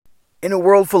In a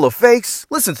world full of fakes,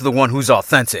 listen to the one who's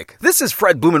authentic. This is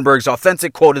Fred Blumenberg's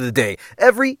authentic quote of the day.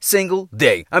 Every single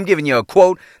day, I'm giving you a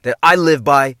quote that I live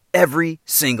by every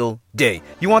single day.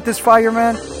 You want this fire,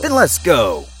 man? Then let's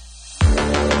go.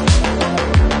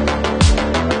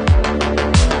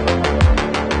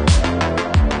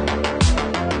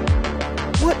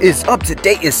 What is up?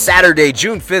 Today is Saturday,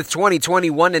 June 5th,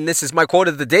 2021, and this is my quote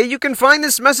of the day. You can find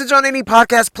this message on any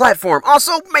podcast platform.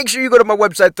 Also, make sure you go to my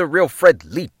website,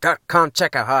 therealfredlee.com.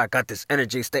 Check out how I got this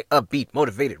energy, stay upbeat,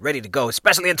 motivated, ready to go,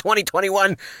 especially in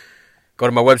 2021. Go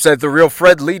to my website,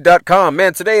 therealfredlee.com.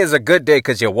 Man, today is a good day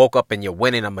because you woke up and you're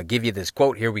winning. I'm going to give you this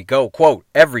quote. Here we go. Quote,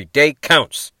 every day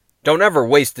counts. Don't ever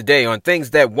waste a day on things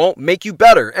that won't make you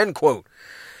better. End quote.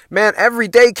 Man, every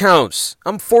day counts.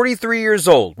 I'm 43 years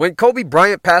old. When Kobe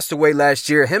Bryant passed away last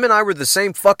year, him and I were the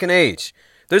same fucking age.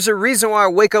 There's a reason why I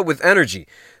wake up with energy.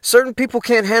 Certain people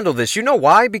can't handle this. You know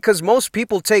why? Because most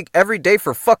people take every day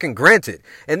for fucking granted.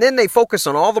 And then they focus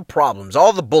on all the problems,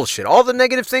 all the bullshit, all the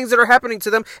negative things that are happening to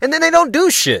them, and then they don't do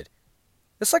shit.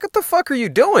 It's like, what the fuck are you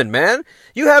doing, man?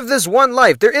 You have this one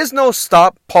life. There is no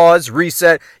stop, pause,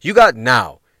 reset. You got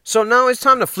now. So now it's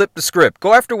time to flip the script.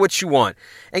 Go after what you want.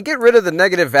 And get rid of the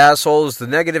negative assholes, the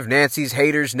negative Nancys,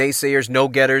 haters, naysayers,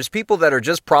 no-getters, people that are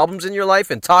just problems in your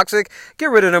life and toxic. Get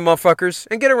rid of them motherfuckers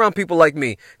and get around people like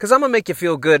me. Because I'm going to make you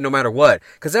feel good no matter what.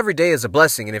 Because every day is a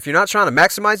blessing. And if you're not trying to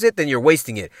maximize it, then you're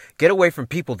wasting it. Get away from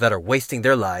people that are wasting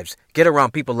their lives. Get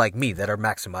around people like me that are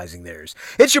maximizing theirs.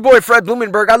 It's your boy Fred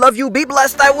Blumenberg. I love you. Be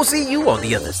blessed. I will see you on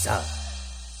the other side.